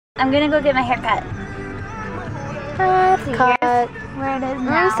I'm gonna go get my hair cut. Cut. Where it is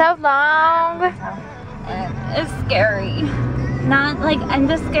now. So long. It's scary. Not like, I'm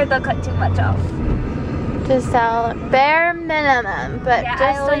just scared they'll cut too much off. Just sell bare minimum, but Yeah, I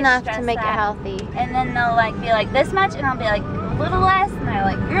just always enough to stress make it that. healthy. And then they'll like be like this much, and I'll be like a little less, and they're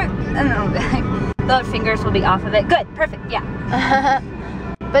like, and then I'll be like, the fingers will be off of it. Good, perfect, yeah.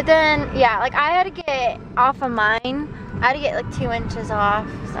 But then, yeah, like I had to get off of mine. I had to get like 2 inches off,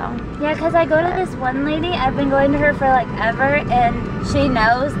 so. Yeah, because I go to this one lady, I've been going to her for like ever, and she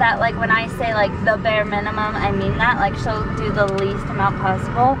knows that like when I say like the bare minimum, I mean that. Like she'll do the least amount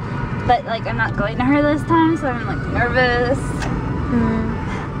possible. But like I'm not going to her this time, so I'm like nervous.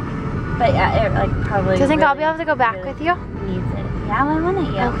 But yeah, it like probably. Do you think really, I'll be able to go back really with you? Needs it. Yeah, why wouldn't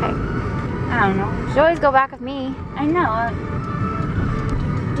you? Okay. I don't know. You should always go back with me. I know.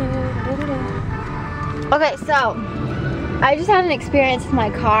 Okay, so I just had an experience with my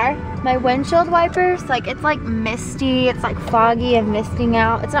car. My windshield wipers, like it's like misty, it's like foggy and misting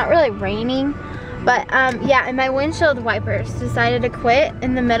out. It's not really raining, but yeah, and my windshield wipers decided to quit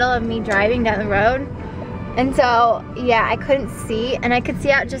in the middle of me driving down the road. And so, yeah, I couldn't see, and I could see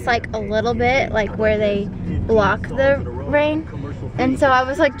out just like a little bit, like where they block the rain. And so I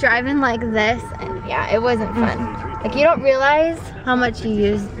was like driving like this, and yeah, it wasn't fun. Like you don't realize how much you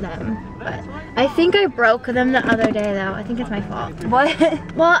use them, but I think I broke them the other day though. I think it's my fault. What?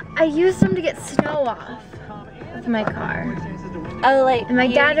 Well, I used them to get snow off with my car. Oh, like. And my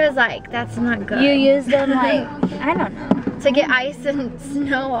dad was like, that's not good. You used them like, I don't know. To get ice and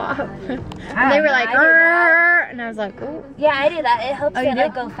snow off. And they were like, and I was like, ooh. Yeah, I do that. It helps Oh, you it do?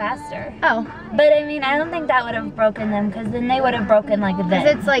 like go faster. Oh. But I mean, I don't think that would have broken them, because then they would have broken like this.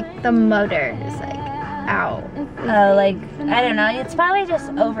 Because it's like the motor is like out. Oh, like, I don't know. It's probably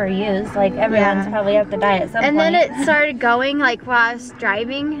just overused. Like, everyone's probably have to die at some And point. then it started going like while I was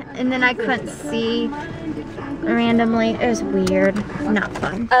driving, and then I couldn't see randomly. It was weird. Not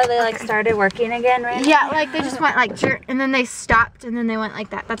fun. Oh, they like started working again, right? Yeah, like they just went like jerk, and then they stopped, and then they went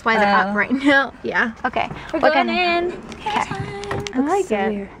like that. That's why they're up right now. Yeah. Okay. We're going in. I like it.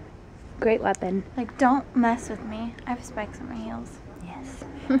 Weird. Great weapon. Like, don't mess with me. I have spikes on my heels. Yes.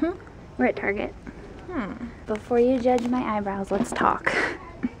 We're at Target. Before you judge my eyebrows, let's talk.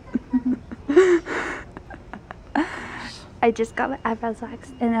 I just got my eyebrows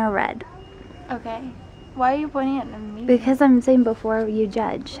waxed and they're red. Okay. Why are you pointing at me? Because I'm saying before you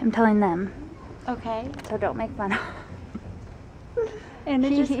judge. I'm telling them. Okay. So don't make fun. And I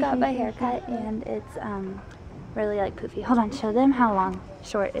just got my hair cut, and it's really like poofy. Hold on, show them how long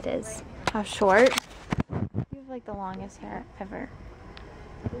short it is. How short? You have like the longest hair ever.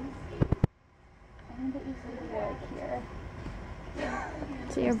 I think it used to be like here.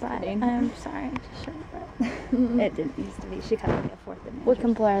 To your butt. I'm sorry. I just showed your butt. It didn't used to be. She cut like a fourth of an inch. We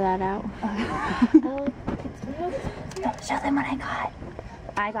can blur that out. Oh, show them what I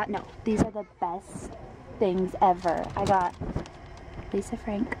got. No, these are the best things ever. I got Lisa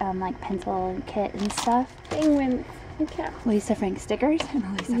Frank like pencil and kit and stuff. Penguins. Okay. Lisa Frank stickers and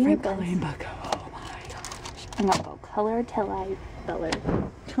a Lisa Frank coloring book. Oh my gosh. I'm gonna go color till I color.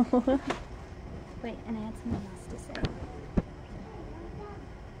 Wait, and I had something else to say.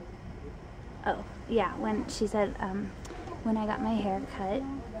 Oh, yeah, when she said, when I got my hair cut,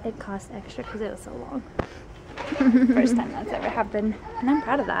 it cost extra because it was so long. First time that's ever happened, and I'm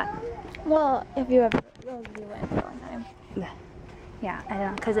proud of that. Well, if you ever, you went for a long time. Yeah, I don't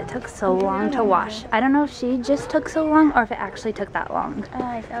know, because it took so long to wash. I don't know if she just took so long or if it actually took that long.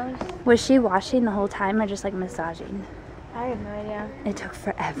 Was she washing the whole time or just like massaging? I have no idea. It took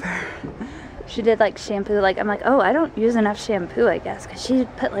forever. She did like shampoo, like I'm like, oh, I don't use enough shampoo, I guess, because she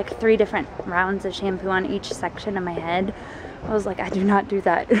put like 3 different rounds of shampoo on each section of my head. I was like, I do not do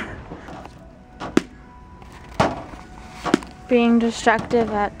that. Being destructive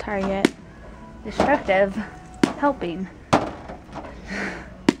at Target. Destructive. Helping.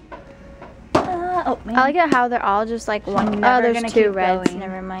 Oh man. I like it how they're all just like one. Never Oh, gonna there's 2 keep reds. going.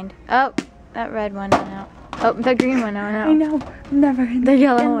 Never mind. Oh, that red one went out. Oh, the green one went out. I know. Never. The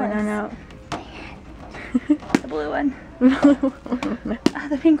yellow one went out. The blue one. Ah,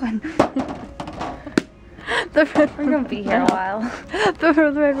 the pink one. The red We're gonna be here a while. The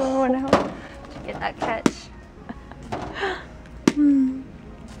red one went out. Get that catch.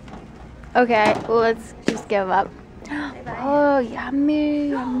 Okay, well, let's just give up. Bye-bye. Oh, yummy,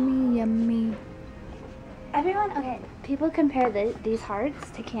 yummy, yummy. Everyone, okay, people compare these hearts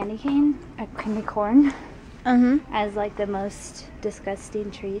to candy corn as like the most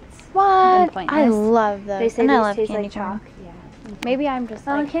disgusting treats. What? And pointless. I love those. They say and I these love taste candy like corn. chalk. Yeah. Maybe I'm just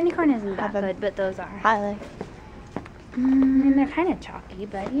Well, like, candy corn isn't that have a- good, but those are. I like. I mean, they're kind of chalky,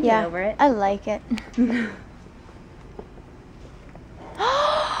 but you get over it. I like it.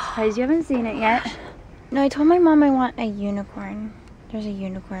 Surprised you haven't seen it yet. No, I told my mom I want a unicorn. There's a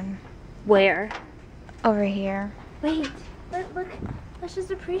unicorn Where? over here. Wait, look. Let's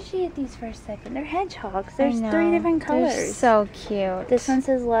just appreciate these for a second. They're hedgehogs. There's I know. 3 different colors. They're so cute. This one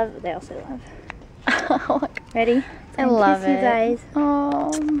says love. They also love. Oh, Ready? I love kiss it. you guys.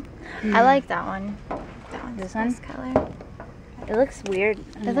 Oh, I like that one. That one's This the one? best color. It looks weird.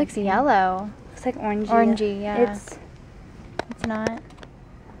 It looks yellow. Looks like orangey. Orangey, yeah. It's not.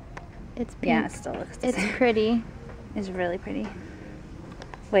 It's pink. yeah. It still looks. The It's same. pretty. It's really pretty.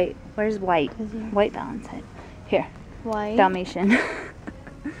 Wait, where's white? Is here. White Valentine. Here, White. Dalmatian.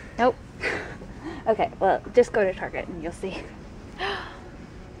 Nope. Okay, well, just go to Target and you'll see.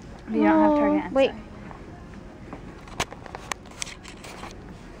 You don't have Target. I'm Wait. sorry.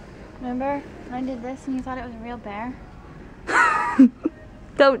 Remember when I did this and you thought it was a real bear?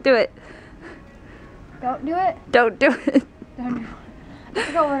 Don't do it. Don't do it. Don't do it. Don't do it. I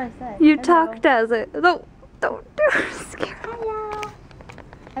forgot what I said. You Hello. talked as it. Don't do it. Scare me. Hello.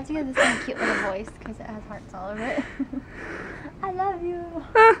 I have to get this kind of cute little voice because it has hearts all over it. I love you.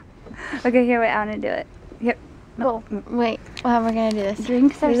 Okay, here, wait, I want to do it. Here. Oh, wait. Well, we're gonna do this.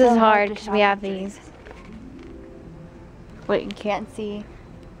 Drinks are This so is hard to because we shop have for. these. Wait, you can't see.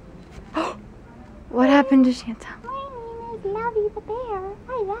 What happened to Chantal? My name is Lovey the bear.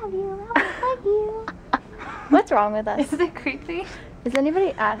 I love you. I will hug you. What's wrong with us? Is it creepy? Is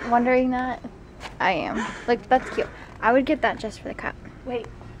anybody wondering that? I am. Like, that's cute. I would get that just for the cup. Wait.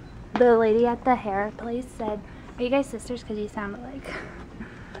 The lady at the hair place said, "Are you guys sisters? Because you sound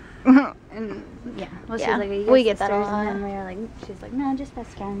alike." And yeah, well, she's Yeah, like, "Are you guys we get that a sisters?" lot. And then we were like, she's like, "No, just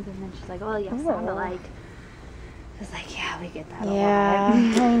best friends." And then she's like, "Oh, you sound Ooh. alike." I was like, "Yeah, we get that a Yeah,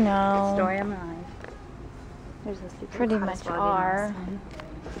 lot." I know. Story of my life. There's this people Pretty caught much us vlogging are. last time.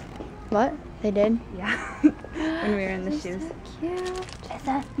 What? They did? Yeah. When we were in the shoes. So cute. Is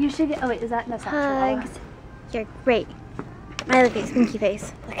that? You should get. Oh wait, is that? That's not Hugs. true. You're great. Smiley face, pinky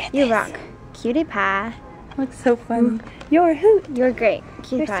face. Look at You this. rock. Cutie pie. Looks so funny. You're a hoot. You're great.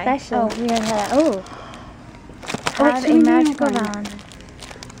 Cutie You're pie. special. Oh, we already had that. Oh. wait, Have she a made magical one. Valentine.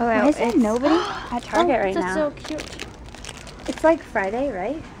 Oh, Why is there it's- nobody at Target right this now? is so cute. It's like Friday,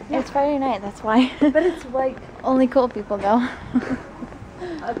 right? It's Friday night, that's why. But it's like Only cool people go.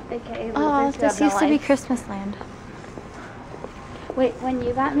 AKA Oh, losers who this have no used to be life. Christmas land. Wait, when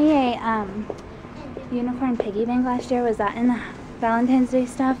you got me a unicorn piggy bank last year, was that in the Valentine's Day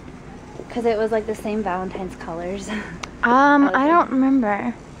stuff? Because it was like the same Valentine's colors. I don't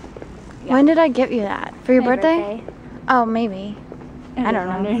remember. Yeah. When did I give you that? For your My birthday? Oh, maybe. I don't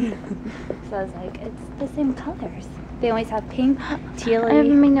know. So I was like, it's the same colors. They always have pink, I have tealy,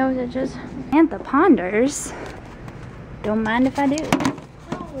 my nose itches. and the ponders. Don't mind if I do.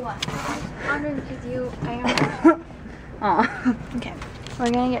 Because you, I am. Aw. Okay, we're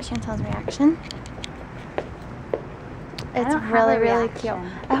gonna get Chantal's reaction. It's don't have really, a really reaction.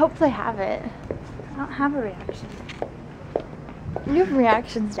 cute. I hope they have it. I don't have a reaction. You have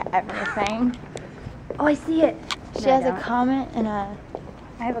reactions to everything. Oh, I see it. She No, I has a don't. comment and a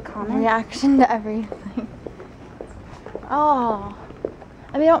I have a comment. reaction to everything. Oh,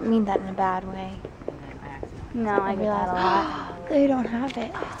 I mean, I don't mean that in a bad way. No, I get that a lot. They don't have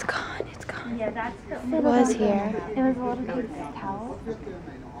it. It's gone. It's gone. Yeah, that's It was here. It was a little kid's towel.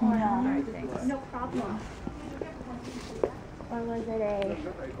 No problem. Or was it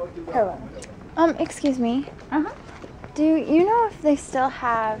a pillow? Excuse me. Uh-huh. Do you know if they still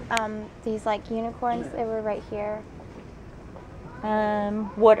have these like unicorns? They were right here.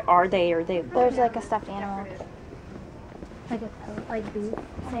 What are they? Are they? There's like a stuffed animal. Like a pillow, like these,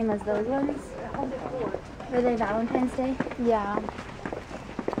 same as those ones. Were they Valentine's Day? Yeah.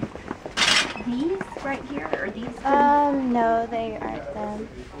 These right here? Are these? No, they aren't them.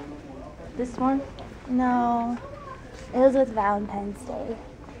 This one? No. It was with Valentine's Day.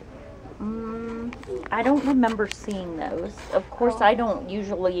 I don't remember seeing those. Of course, I don't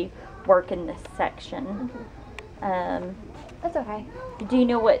usually work in this section. That's okay. Do you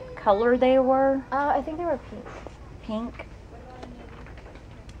know what color they were? I think they were pink. Pink.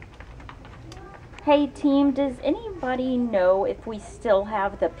 Hey team, does anybody know if we still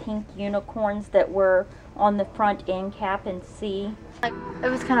have the pink unicorns that were on the front end cap and C? Like, it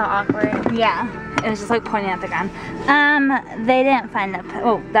was kind of awkward. Yeah, it was just like pointing at the ground. They didn't find the.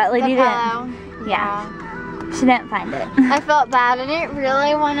 Oh, that lady didn't. Yeah, she didn't find it. I felt bad. I didn't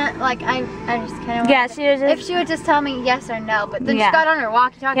really want to, like, I just kind of Yeah, she was just. If she would just tell me yes or no, but then Yeah. she got on her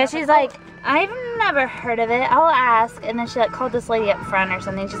walkie-talkie. Yeah, I was she's "Oh." like, I've never heard of it. I'll ask. And then she like called this lady up front or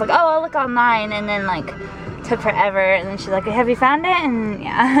something. She's like, oh, I'll look online. And then like took forever, and then she's like, have you found it? And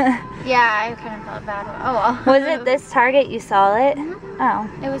yeah. Yeah, I kind of felt bad. Oh well. Was it this Target you saw it? Oh.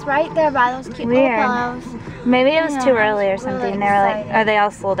 It was right there by those cute Weird. little pillows. Maybe it was too Yeah, early or it's really something. They were like, exciting. or they all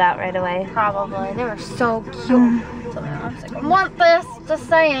sold out right away. Probably. They were so cute. So I was like, I want this, just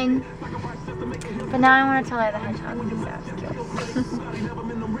saying. But now I want to tell her the hedgehog because that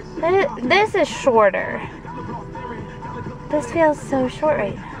was cute. This is shorter. This feels so short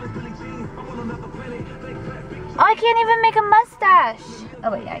right now. Oh, I can't even make a mustache. Oh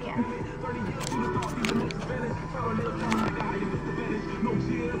wait, yeah, I can.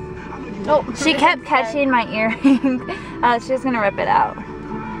 Oh, She kept catching my earring. She was gonna rip it out.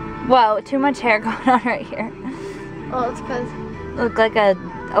 Whoa, too much hair going on right here. Well, it's because Look like a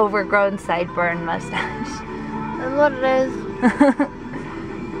overgrown sideburn mustache. that's what it is.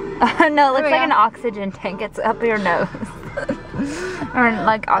 Oh no, it looks we like go. an oxygen tank. It's up your nose. Or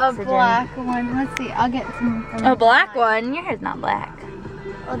like oxygen. A black one. Let's see. I'll get some. From A black one? Your hair's not black.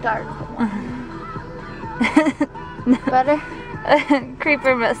 A dark one. Better?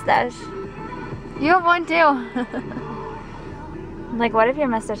 Creeper mustache. You have one too. Like, what if your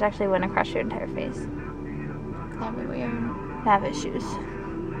mustache actually went across your entire face? That'd be weird. I have issues.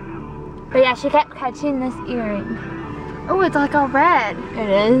 But yeah, she kept catching this earring. Oh, it's like all red. It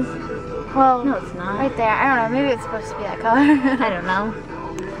is? Well, No, it's not. right there. I don't know. Maybe it's supposed to be that color. I don't know.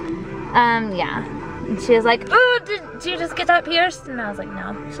 Yeah. And she was like, "Ooh, did you just get that pierced?" And I was like,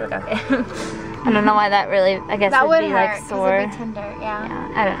 "No." She's like, "Okay." I don't know why that really, I guess, That would would be hurt like 'cause sore. it'd be tender. Yeah.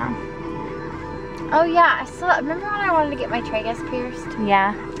 Yeah, I don't know. Oh yeah. I still remember when I wanted to get my tragus pierced.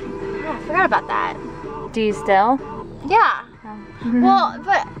 Yeah. Yeah, I forgot about that. Do you still? Yeah. Oh. Well,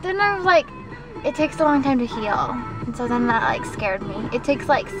 but then I was like, it takes a long time to heal. And so then that like scared me. It takes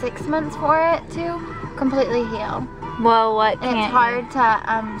like 6 months for it to completely heal. Well, what And can't it's hard to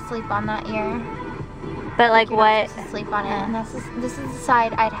sleep on that ear. you? But like You're not what? supposed to sleep on it. And this is the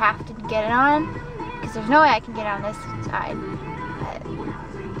side I'd have to get it on. Because there's no way I can get it on this side. But,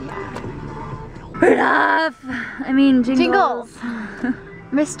 yeah. Rudolph! I mean, Jingles.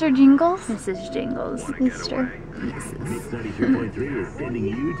 Mr. Jingles? Mrs. Jingles. Mr. Mix 93.3 is sending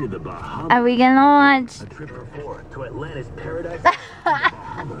you to the Bahamas. Are we gonna watch A trip for four to Atlantis Paradise.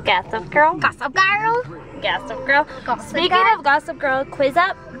 Gossip Girl? Gossip Girl? Gossip Girl. Gossip Speaking Girl? of Gossip Girl, Quiz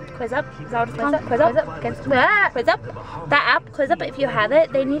Up. Quiz Up? Is that what it's called? Quiz Up? Quiz Up? That app, Quiz Up, if you have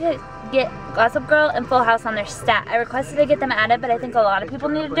it, they need to get Gossip Girl and Full House on their stat. I requested to get them added, but I think a lot of people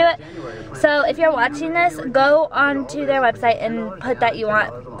need to do it. So if you're watching this, go onto their website and put that you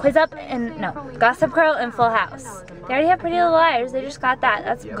want Quiz Up and, no, Gossip Girl and Full House. They already have Pretty Little Liars. They just got that.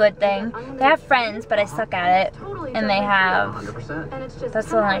 That's a good thing. They have Friends, but I suck at it. And they have, that's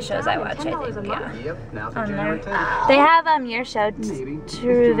the only shows I watch, I think, yeah. On there. They have your show,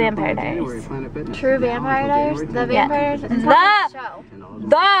 True Vampire Diaries. True Vampire Diaries? The Yeah. Vampire Diaries? It's The- not a show.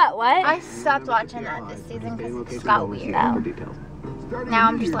 What? I stopped watching that this season because it just got weird. No. Now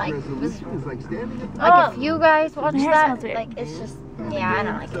I'm just like, if you guys watch My hair that, smells weird. like it's just, yeah, I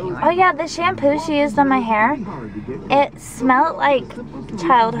don't like it anymore. Oh yeah, the shampoo she used on my hair, it smelled like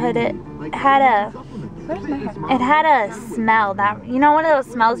childhood. It had a smell that, you know, one of those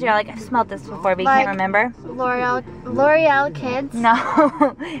smells you're like, I've smelled this before, but you Like- can't remember. L'Oreal Kids. No,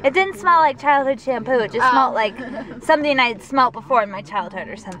 it didn't smell like childhood shampoo. It just smelled like something I'd smelled before in my childhood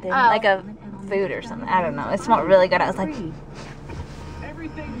or something, like a food or something. I don't know. It smelled really good. I was like,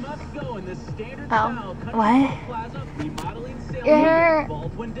 Oh. what? Your hair,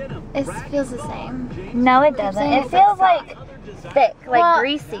 it feels the same. No, it doesn't. It feels like thick, like Well,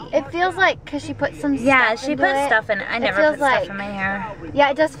 greasy. It feels like, because she put some Yeah, stuff she into put it. stuff in it. I never feels put stuff like- in my hair. Yeah,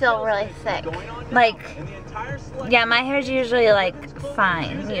 it does feel really thick. Like, yeah, my hair's usually like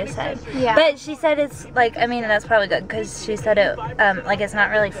fine, you said. Yeah. But she said it's like, I mean, that's probably good because she said it, like it's not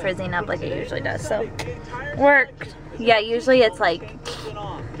really frizzing up like it usually does. So, worked. Yeah, usually it's like, I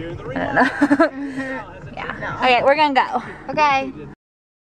don't know. Yeah. Okay, we're gonna go. Okay.